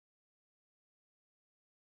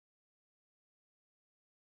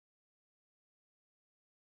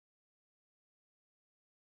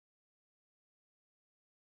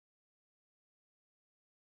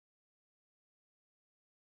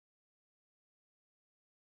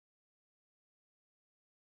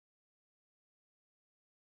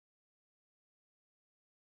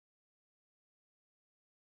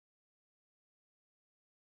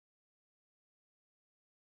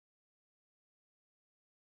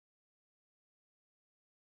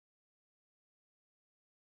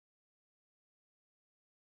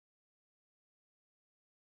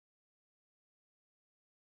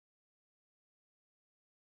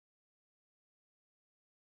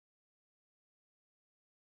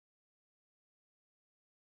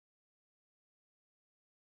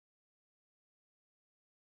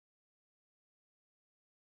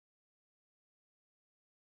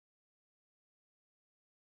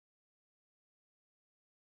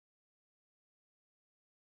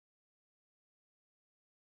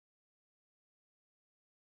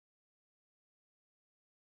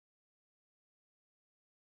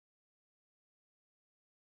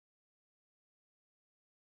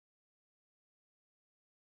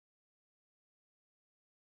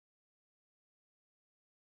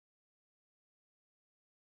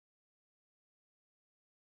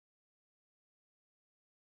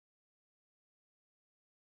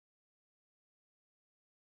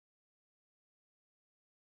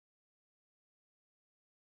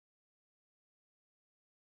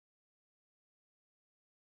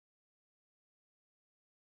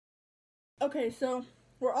Okay, so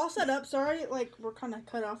we're all set up. Sorry, like, we're kind of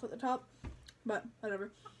cut off at the top, but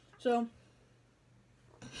whatever. So,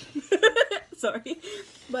 sorry,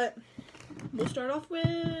 but we'll start off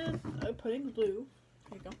with putting glue.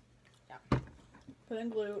 There you go. Yeah. Putting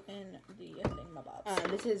glue in the thingamabobs.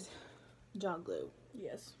 This is jog glue.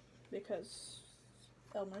 Yes, because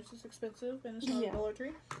Elmer's is expensive and it's not a Dollar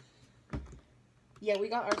Tree. Yeah, we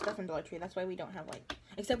got our stuff from Dollar Tree. That's why we don't have, like...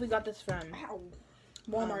 Except we got this from... Ow.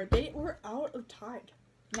 Walmart. They were out of Tide.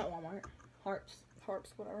 Not Walmart. Harps,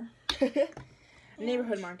 whatever.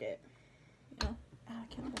 Neighborhood market. Yeah. I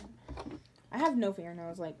can't remember. I have no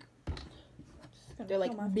fingernails. Like, they're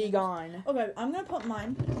like be fingers. gone. Okay, I'm gonna put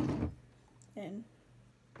mine in.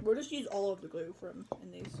 We'll just use all of the glue from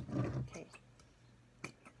in these. Okay.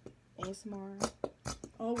 ASMR.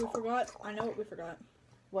 Oh, we forgot. I know what we forgot.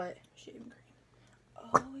 What? Shaving cream.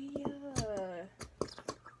 Oh yeah.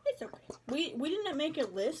 It's okay. We didn't make a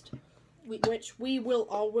list, which we will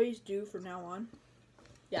always do from now on.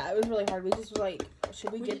 Yeah, it was really hard. We just were like,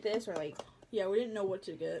 should we get this or like? Yeah, we didn't know what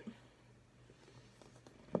to get.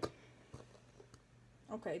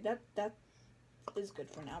 Okay, that is good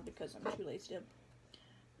for now because I'm too lazy to do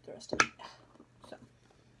the rest of it. So.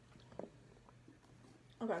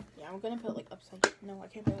 Okay. Yeah, I'm gonna put like upside. No, I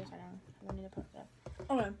can't put it upside down. I need to put that.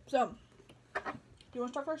 Okay, so do you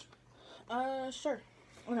want to start first? Sure.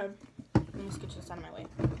 Okay. Let me scooch this out of my way.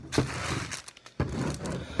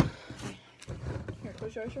 Here,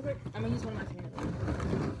 close your eyes real quick. I'm gonna use one of my fingernails.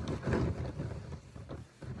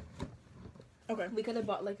 Okay. We could have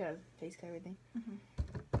bought like a face cover thing. Mhm.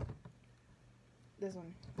 This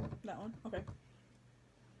one. That one. Okay.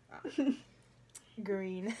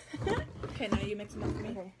 Green. Okay, now you mix them up for me.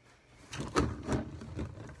 Okay.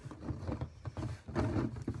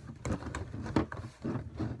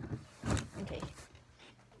 Okay.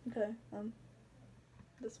 Okay.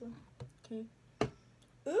 This one. Okay.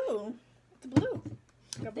 Ooh, it's blue.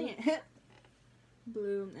 Got blue. Dang it.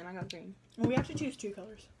 Blue, and I got green. And we have to choose 2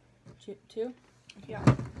 colors. Two? Yeah.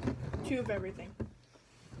 2 of everything.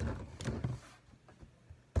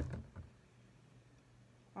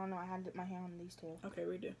 Oh no, I had my hand on these 2. Okay,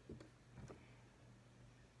 we do.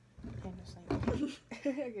 And just like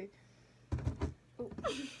okay. Oh,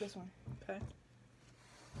 this one. Okay.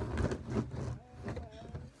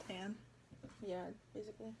 Tan. Yeah,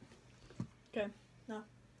 basically. Okay. No.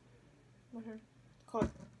 What her? Called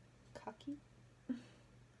cocky.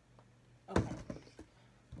 Okay.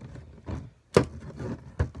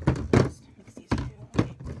 Let's mix these 2.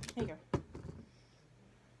 Okay. Here you go.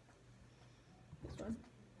 This one.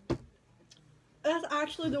 That's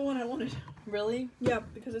actually the one I wanted. Really? Yeah,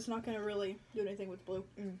 because it's not going to really do anything with blue.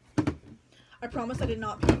 Mm. I promise I did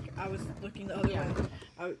not peek. I was looking the other way.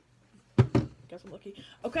 I guess I'm lucky.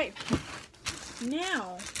 Okay.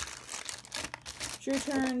 Now, it's your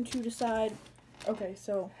turn to decide. Okay,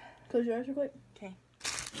 so close your eyes real quick. Okay.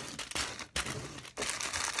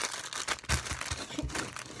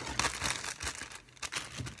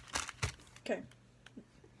 Okay.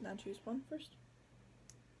 Now choose one first.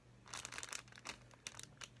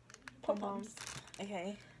 Pom-poms.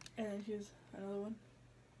 Okay. And then choose another one.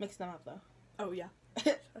 Mix them up though. Oh, yeah.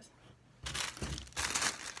 Okay.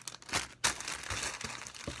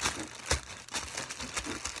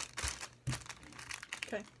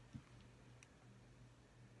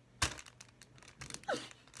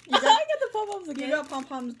 I got the pom-poms again. You got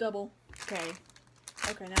pom-poms double. Okay.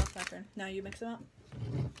 Okay, now it's my turn. Now you mix them up.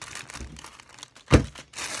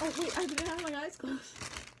 Oh, wait, I didn't have my eyes closed.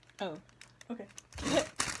 Oh. Okay.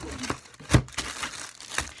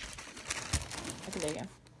 Okay, there you go.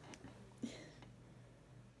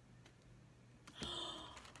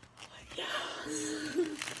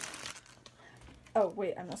 Oh,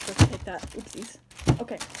 wait, I'm not supposed to take that. Oopsies.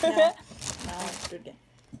 Okay, now let's do it again.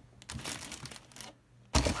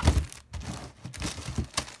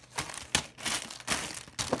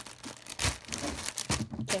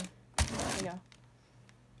 Okay, there you go.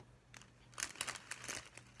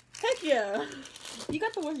 Heck yeah! You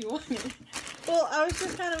got the ones you wanted. Well, I was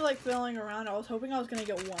just kind of like feeling around. I was hoping I was going to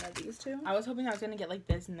get one of these 2. I was hoping I was gonna get like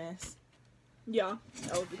this and this. Yeah,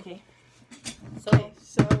 that would be cool. Okay. Okay,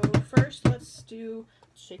 so first let's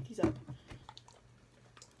shake these up.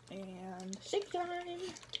 And Shake time.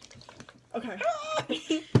 okay.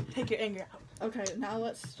 Take your anger out. Okay, now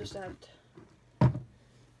let's just add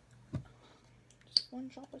Just 1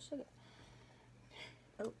 drop of sugar.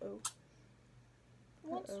 oh.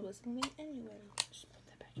 What's Uh-oh. whistling anyway? Just put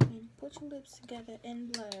that back in. Put your lips together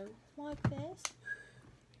and blow like this.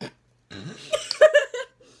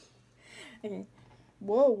 Okay.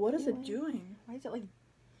 Whoa, what is it doing? Why is it like?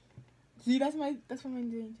 See, that's what I'm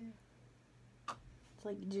doing too. It's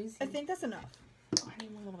like juicy. I think that's enough. Oh, I need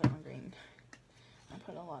a little bit more green. I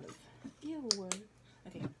put a lot of. Ew.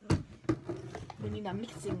 Okay. We need a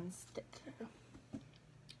mixing stick.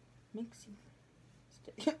 Mixing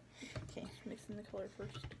stick. Okay. Just mixing the color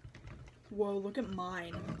first. Whoa, look at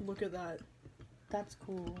mine. Look at that. That's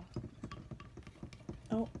cool.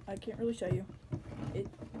 Oh, I can't really show you. It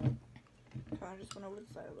kind of just went over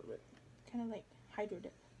the side a little bit. Kind of like hydro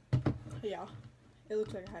dip. Yeah. It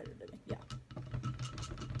looks like a hydro dipping. Yeah.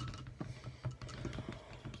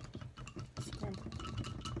 Scramble.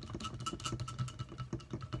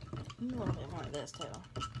 Need a little bit more of this too.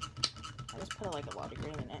 I just put like a lot of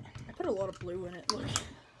green in it. I put a lot of blue in it. Look.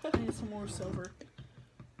 I need some more silver.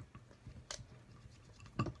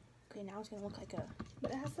 Okay, now it's gonna look like a.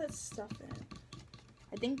 But it has that stuff in it.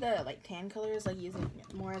 I think the like tan color is like using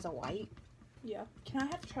it more as a white. Yeah. Can I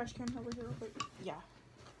have the trash can over here real quick? Yeah.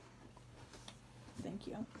 Thank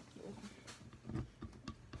you.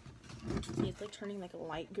 See, it's like turning like a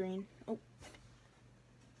light green. Oh.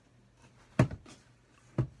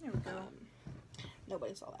 There we go.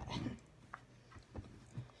 Nobody saw that.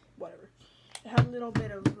 Whatever. It had a little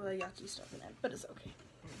bit of yucky stuff in it, but it's okay.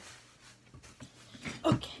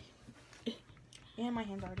 Okay. And my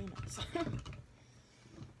hand's already a mess. Okay.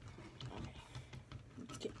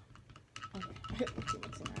 Let's get. Okay. Let's see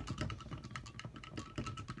what's in that.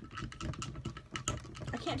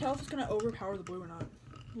 I can't tell if it's gonna overpower the blue or not.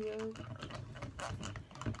 Yeah.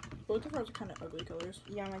 Both of ours are kind of ugly colors.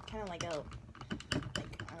 Yeah, I'm like kind of like a,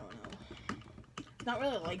 like I don't know. It's not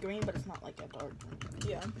really light green, but it's not like a dark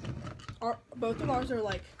green. Yeah. Both of ours are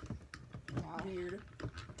like weird.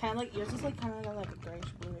 Kind of like yours is like kind of like a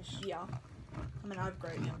grayish bluish. Yeah. I mean, I have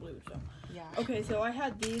gray and blue, so. Yeah. Okay, so I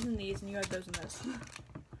had these and these, and you had those and this.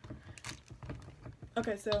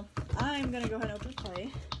 Okay, so I'm gonna go ahead and open the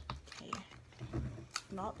clay. Okay.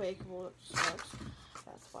 Not bakeable, it sucks.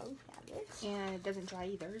 That's why we have it. And it doesn't dry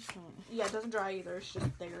either. So. Yeah, it doesn't dry either. It's just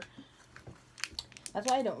there. That's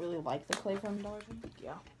why I don't really like the clay from Dollar Tree.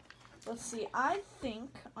 Yeah. Let's see. I think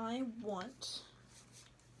I want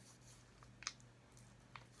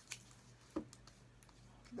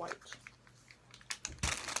white.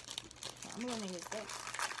 I'm gonna use this.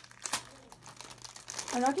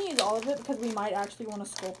 I'm not gonna use all of it because we might actually want to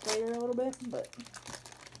sculpt later a little bit, but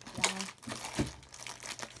Yeah.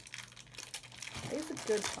 I use a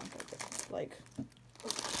good chunk of it. Like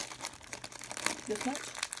this much.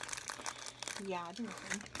 Yeah, I think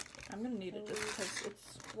so. I'm gonna need it just because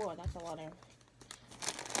it's. Whoa, that's a lot of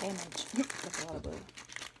damage. That's a lot of blue.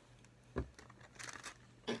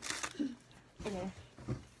 Okay.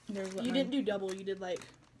 You didn't do double. You did like.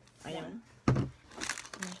 I am.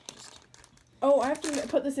 Oh, I have to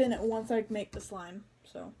put this in once I make the slime,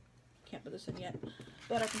 so can't put this in yet.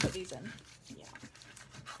 But I can put these in. Yeah.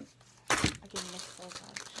 I can mix both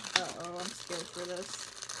sides. Uh oh, I'm scared for this.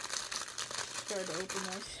 Scared to open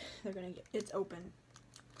this. They're gonna get. It's open.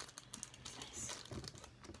 Nice.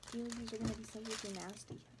 These are gonna be so really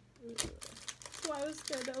nasty. So I was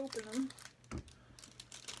scared to open them.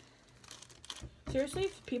 Seriously,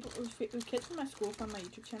 if kids from my school find my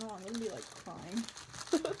YouTube channel, I'm gonna be like crying.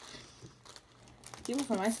 People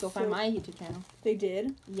from my school find my YouTube channel. They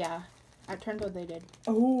did? Yeah. At Turnbow they did.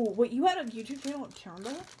 Oh, wait, you had a YouTube channel at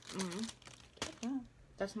Turnbow? Mm-hmm. Yeah.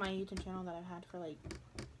 That's my YouTube channel that I've had for like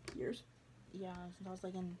Years? Yeah, since I was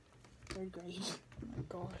like in 3rd grade. Oh my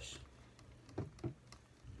gosh.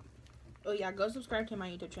 Oh yeah, go subscribe to my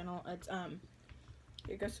YouTube channel. It's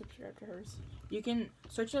Yeah, go subscribe to hers. you can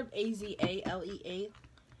search up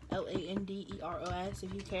AZALEALANDEROS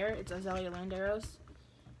if you care. It's Azalea Landeros.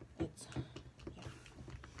 It's yeah.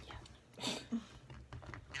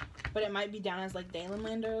 But it might be down as like Dalen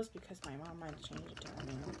Landeros because my mom might have changed it to her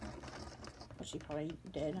name. But she probably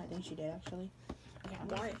did. I think she did actually. Okay,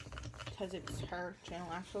 Why? Because it's her channel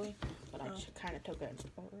actually, but I kind of took it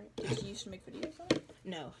over it. Did she used to make videos on it?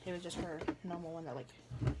 No, it was just her normal one that like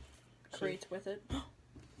Creates with it.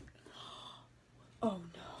 Oh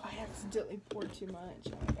no. I accidentally poured too much.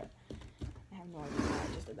 Oh my god. I have no idea why I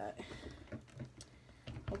just did that.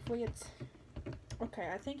 Hopefully it's Okay,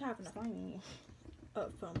 I think I have enough slimy.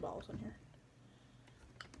 foam balls in here.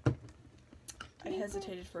 I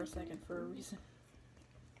hesitated for a second for a reason.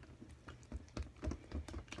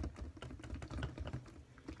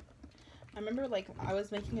 I remember like I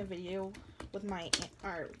was making a video with my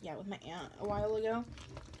aunt, with my aunt a while ago,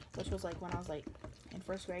 which was like when I was like in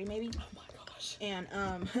 1st grade maybe. Oh my gosh. And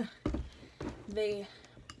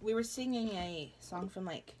we were singing a song from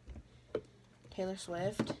like Taylor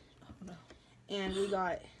Swift. Oh no. And we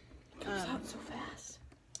got It comes out so fast.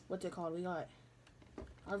 what's it called? We got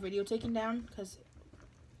our video taken down because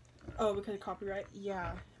Oh, because of copyright?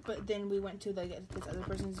 Yeah. But then we went to like this other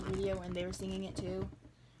person's video and they were singing it too.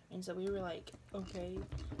 And so we were like, okay.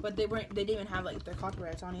 But they didn't even have like their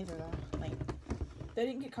copyrights on either though. Like, they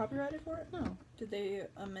didn't get copyrighted for it? No. Did they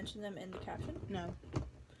mention them in the caption? No.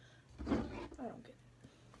 I don't get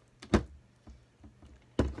it.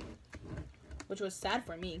 Which was sad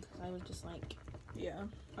for me because I was just like, yeah.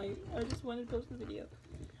 I just wanted to post the video.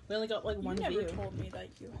 We only got like one view. You never told me that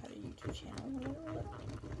you had a YouTube channel when you were little.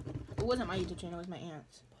 It wasn't my YouTube channel, it was my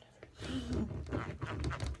aunt's. Whatever.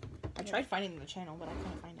 I tried finding the channel, but I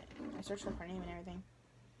couldn't find it. I searched for her name and everything.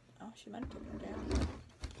 Oh, she might have taken her down.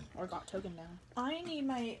 Or got taken down. I need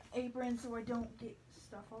my apron so I don't get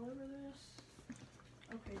stuff all over this.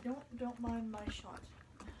 Okay, don't mind my shot.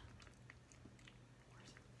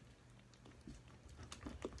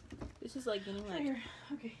 This is like getting like... Here.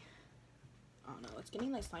 Okay. I don't know, it's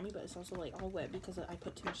getting like slimy, but it's also like all wet because I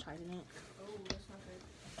put too much Tide in it. Oh, that's not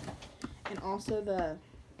good. And also the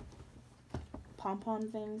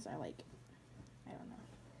pom-pom things are like, I don't know.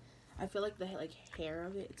 I feel like the like hair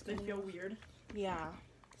of it, They feel weird. Yeah.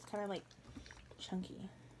 It's kind of like chunky.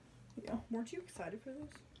 Yeah. Weren't you excited for this?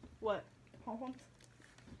 What? Pom-poms?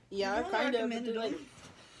 Yeah, kind of. They're like,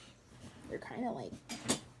 they're kind of like,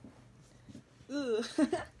 ugh.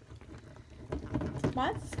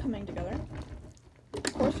 Mine's coming together.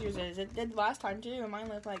 Of course yours is. It did last time too, and mine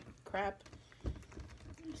looked like crap.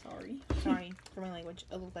 I'm sorry. Sorry for my language.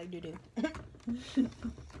 It looked like doo-doo.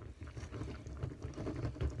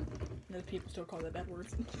 Those people still call that bad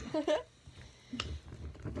words.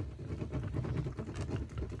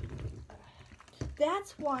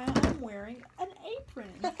 That's why I'm wearing an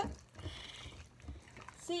apron.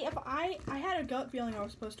 See, if I had a gut feeling I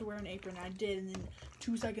was supposed to wear an apron, I did, and then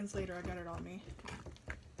 2 seconds later I got it on me.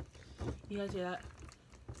 You guys hear that?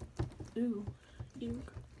 Ooh. Ew.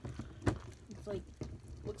 It's like,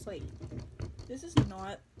 looks like, This is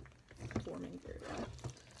not forming very well.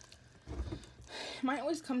 mine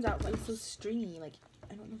always comes out like so stringy. Like,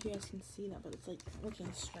 I don't know if you guys can see that, but it's like looking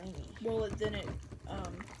stringy. Well, then it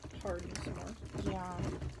hardens some more. Yeah.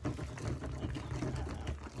 Like,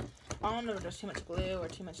 I don't know if there's too much glue or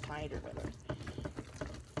too much Tide or whatever.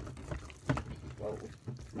 Whoa.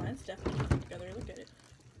 Mine's definitely coming together. Look at it.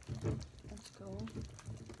 Let's go.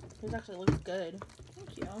 This actually looks good.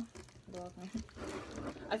 Thank you. You're welcome.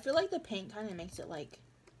 I feel like the paint kind of makes it like,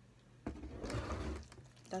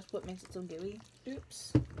 that's what makes it so gooey.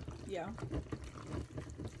 Oops. Yeah.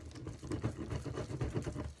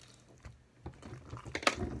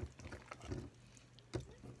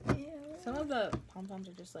 Some of the pom-poms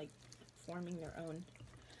are just like forming their own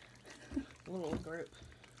little group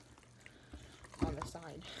on the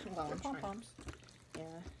side. Well, I'm trying. Pom-poms. Yeah.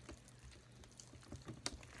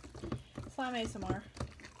 Slime ASMR.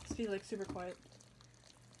 Just be like super quiet.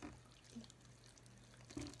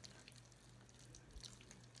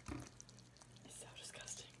 It's so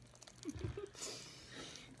disgusting.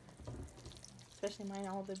 Especially mine,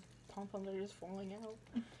 all the pom-poms are just falling out.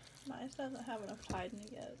 Mine doesn't have enough Tide in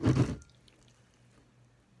it yet.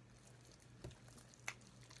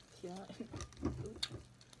 See that?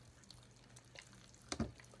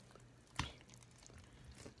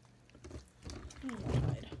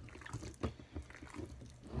 Tide.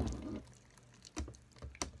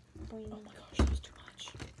 Boing. Oh my gosh, that's too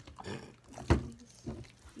much.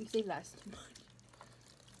 You say that's too much.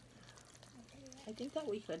 I think that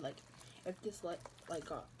we could like, if this let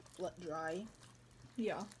dry.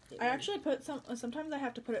 Yeah. it I would- actually put sometimes I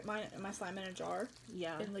have to put my slime in a jar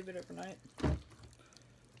Yeah. and leave it overnight.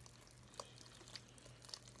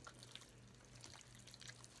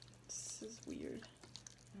 This is weird.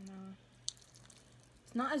 I know.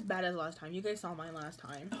 It's not as bad as last time. You guys saw mine last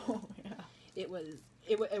time. Oh yeah. It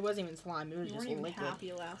wasn't even slime. It was You just weren't even liquid.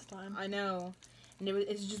 happy last time. I know. And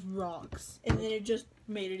it's just rocks. And then it just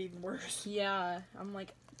made it even worse. Yeah. I'm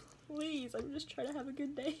like, please, I'm just trying to have a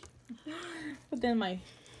good day. But then my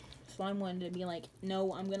slime wanted to be like,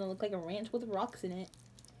 no, I'm gonna look like a ranch with rocks in it.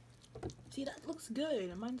 See, that looks good.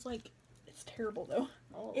 And mine's like, It's terrible though.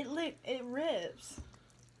 oh. It rips.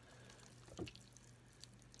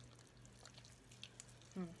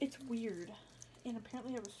 It's weird. And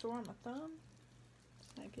apparently I have a sore on my thumb.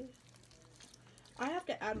 It's not good. I have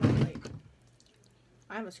to add my weight.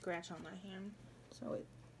 I have a scratch on my hand. So it,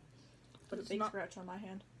 but It's it's a big not, scratch on my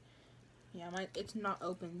hand. yeah, it's not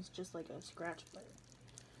open. It's just like a scratch, but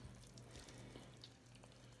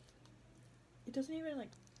It doesn't even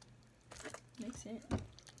like make sense.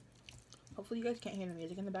 hopefully you guys can't hear the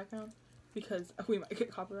music in the background because we might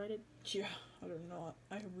get copyrighted. Yeah, I don't know.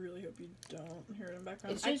 I really hope you don't hear it in the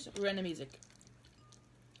background. It's just random music.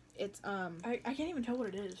 It's I can't even tell what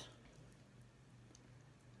it is.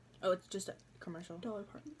 Oh, it's just a commercial. Dolly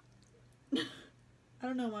Parton. I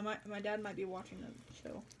don't know. My dad might be watching the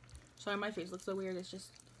show. Sorry, my face looks so weird. It's just...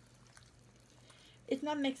 It's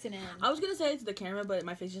not mixing in. I was gonna say it's the camera, but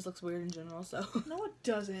my face just looks weird in general, so... No, it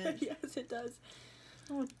doesn't. Yes, it does.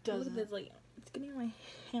 No, it doesn't. It's like, it's getting my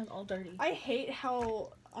hands all dirty. I hate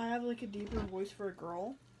how I have, like, a deeper voice for a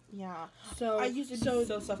girl. Yeah. So I used to be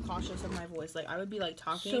so self-conscious of my voice. Like, I would be, like,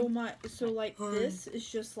 talking. This is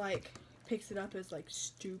just, like, picks it up as, like,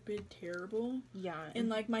 stupid, terrible. Yeah. And,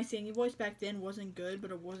 like, my singing voice back then wasn't good,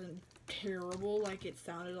 but it wasn't terrible like it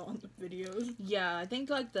sounded on the videos. Yeah, I think,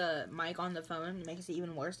 like, the mic on the phone makes it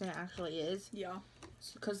even worse than it actually is. Yeah.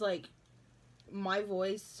 Because, like, my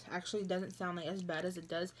voice actually doesn't sound, like, as bad as it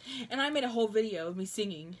does. And I made a whole video of me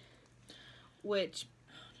singing, which...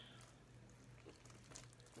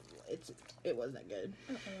 It wasn't good.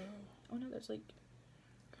 Oh no, there's like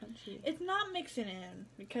crunchy. It's not mixing in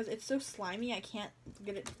because it's so slimy. I can't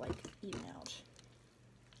get it to like even out.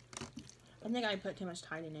 I think I put too much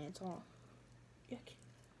Tide in it. It's all yuck.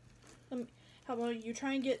 How about you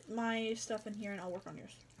try and get my stuff in here and I'll work on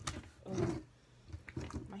yours. Oh.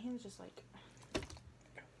 My hand's just like.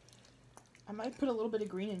 I might put a little bit of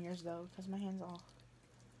green in yours though, because my hand's all.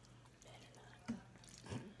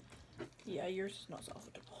 Yeah, yours is not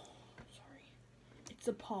soft. It's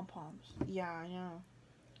the pom-poms. Yeah, I know.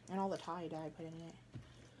 And all the tie-dye I put in it.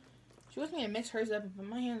 She wants me to mix hers up, but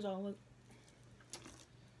my hands all look...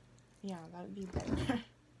 Yeah, that would be better.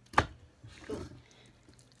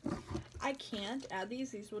 I can't add these.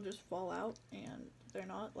 These will just fall out, and they're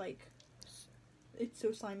not, like... It's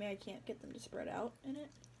so slimy, I can't get them to spread out in it.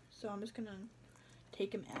 So I'm just gonna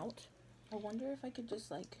take them out. I wonder if I could just,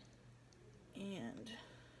 like... And...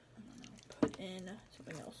 I don't know. Put in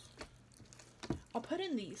something else. I'll put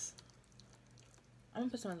in these. I'm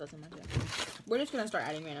gonna put some of those in my too. We're just gonna start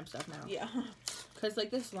adding random stuff now. Yeah. Cause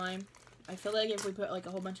like this slime, I feel like if we put like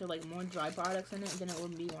a whole bunch of like more dry products in it, then it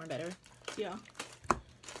would be more better. Yeah.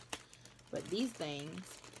 But these things,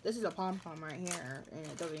 this is a pom-pom right here, and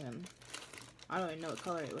it doesn't even, I don't even know what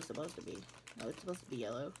color it was supposed to be. No, it's supposed to be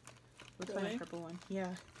yellow. Let's find a purple one. Yeah.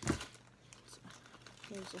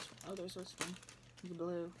 Here's this one. Oh, there's this one. The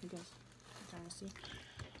blue, you guys are trying to see.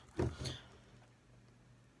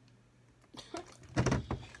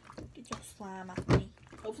 Get your slime off me.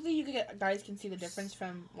 Hopefully you guys can see the difference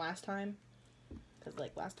from last time. Because,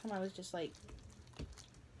 like, last time I was just, like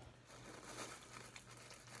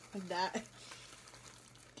that.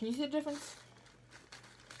 Can you see the difference?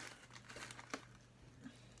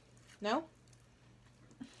 No?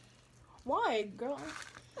 Why, girl?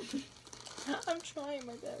 I'm trying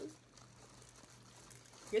my best.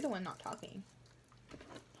 You're the one not talking.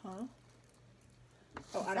 Huh?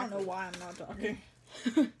 Oh, I don't know why I'm not talking.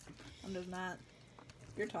 I'm just not.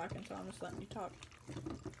 You're talking, so I'm just letting you talk.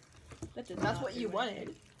 That's what you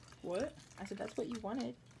wanted. What? I said that's what you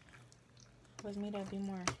wanted. Was me to be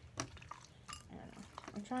more... I don't know.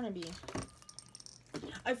 I'm trying to be...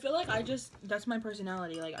 I feel like that's my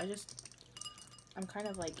personality. Like, I'm kind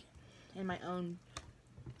of, like, in my own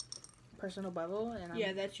personal bubble. And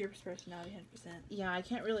yeah, that's your personality, 100%. Yeah, I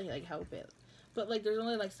can't really, like, help it. But, like, there's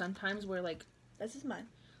only, like, some times where, like... This is mine.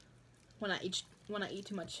 When I eat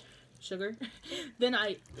too much sugar, then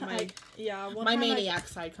my maniac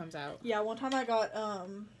side comes out. Yeah, one time I got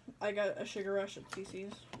a sugar rush at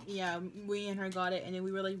CC's. Yeah, we and her got it, and then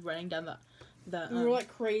we were like running down the we were like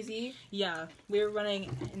crazy. Yeah, we were running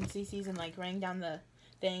in CC's and like running down the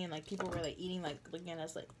thing, and like people were like eating, like looking at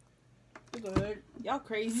us like, y'all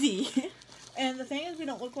crazy. And the thing is, we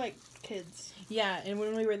don't look like kids. Yeah, and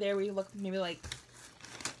when we were there, we looked maybe like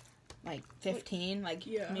 15, like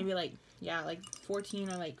yeah. Maybe like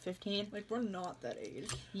 14 or like 15. Like, we're not that age.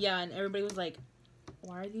 Yeah, and everybody was like,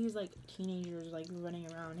 why are these like teenagers like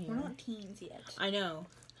running around here? We're not teens yet. I know.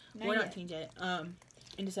 We're not teens yet.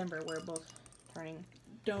 In December we're both turning.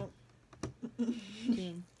 Don't.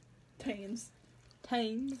 Teen. Teens. Oh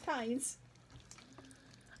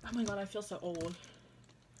my god, I feel so old.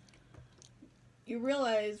 You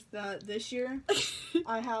realize that this year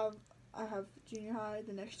I have junior high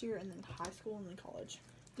the next year, and then high school, and then college.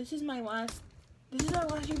 This is our last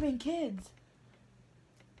year being kids.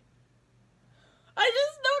 I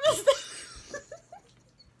just noticed that.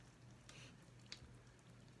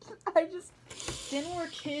 Then we're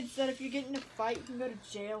kids that if you get in a fight, you can go to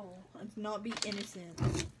jail and not be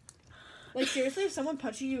innocent. Like, seriously, if someone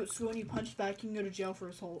punches you at school and you punch back, you can go to jail for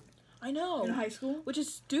assault. I know. In high school? Which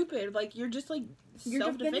is stupid. Like, you're just, like, you're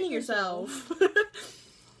self-defending yourself.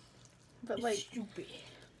 But, like... Stupid.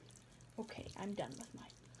 Okay, I'm done with mine.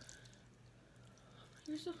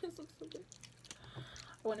 Your face looks so good.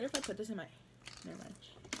 I wonder if I put this in my... Never mind.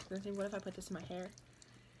 gonna say, what if I put this in my hair?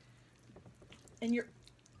 And you're...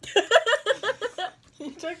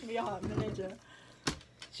 You took me off, didn't you?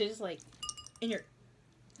 She's just like, in your...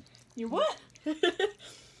 Your what? I'm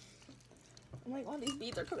like, all these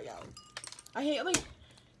beads are coming out. I hate, like,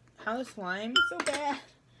 how the slime... It's so bad.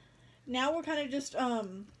 Now we're kind of just,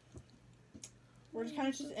 we're just kind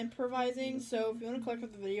of just improvising, so if you want to collect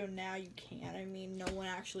with the video now, you can. I mean, no one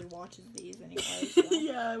actually watches these anyway, so.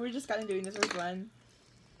 Yeah, we're just kind of doing this for fun.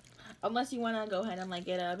 Unless you want to go ahead and, like,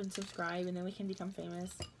 get up and subscribe, and then we can become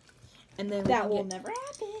famous. And then that will never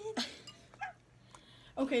happen.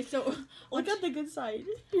 Okay, so... Look at the good side.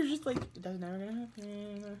 You're just like, that's never gonna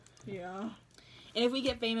happen. Yeah. And if we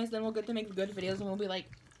get famous, then we'll get to make good videos, and we'll be like,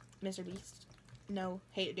 Mr. Beast. No,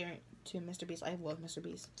 hate doing it to Mr. Beast. I love Mr.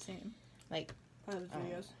 Beast. Same. Like... I love his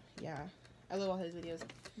videos. Yeah. I love all his videos.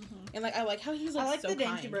 Mm-hmm. And, like, I like how he's, like, I like so the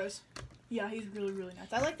Danger kind. Bros. Yeah, he's really, really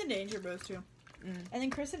nice. I like the Danger Bros, too. Mm. And then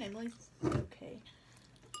Chris and Emily's okay.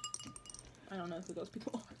 I don't know who those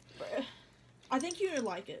people are. But I think you would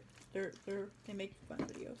like it. They make fun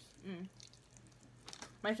videos. Mm.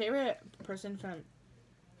 My favorite person from...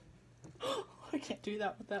 I can't do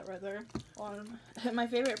that with that right there. My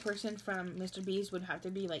favorite person from Mr. Beast would have to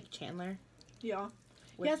be, like, Chandler. Yeah.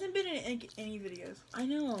 He hasn't been in any videos. I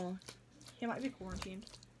know. He might be quarantined.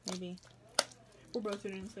 Maybe. We're both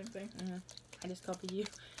doing the same thing. Mm-hmm. I just copied you.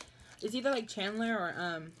 It's either, like, Chandler or,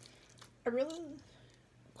 I really...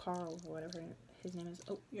 Carl, or whatever his name is.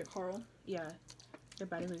 Oh. Yeah, Carl. Yeah. Your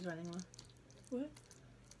battery's running low. What?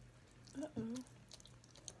 Uh-oh.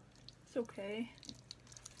 It's okay.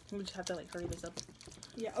 We just have to, like, hurry this up.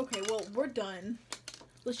 Yeah, okay, well, we're done.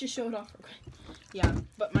 Let's just show it off real quick. Yeah,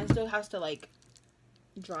 but mine still has to, like,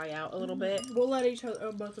 dry out a little bit. We'll let each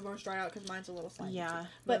other, both of ours dry out because mine's a little slimy. Yeah, too.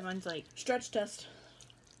 but mine's, like... Stretch test.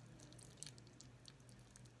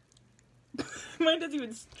 Mine doesn't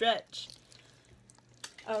even stretch.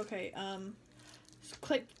 Okay,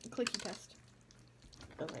 clicky test.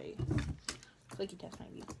 Okay. Clicky test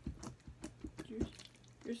might be.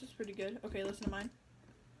 Yours is pretty good. Okay, listen to mine.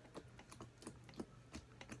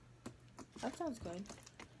 That sounds good.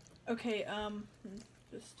 Okay,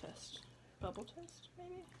 this test. Bubble test,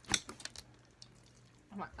 maybe?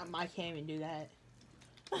 I can't even do that.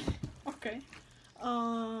 Okay.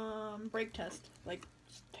 Break test. Like,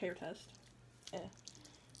 tear test. Yeah.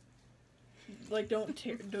 Like, don't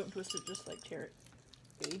twist it, just, like, tear it.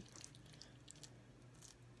 See?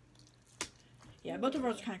 Yeah, both of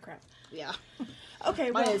ours are kind of crap. Yeah.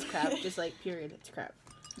 Okay, Mine well... is crap, just like, period, it's crap.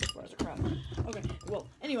 Both of ours are crap. Okay, well,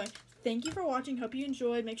 anyway, thank you for watching. Hope you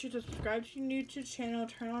enjoyed. Make sure to subscribe to your YouTube channel.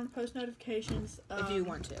 Turn on post notifications. If you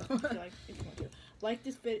want to. if you want to. Like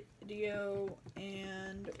this video,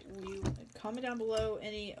 and comment down below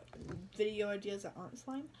any video ideas that aren't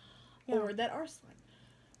slime. Yeah. Or that are slime.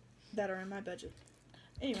 That are in my budget.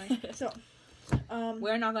 Anyway, so...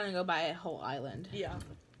 we're not going to go buy a whole island. Yeah.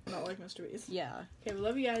 Not like Mr. Beast. Yeah. Okay, we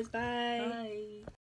love you guys. Bye. Bye.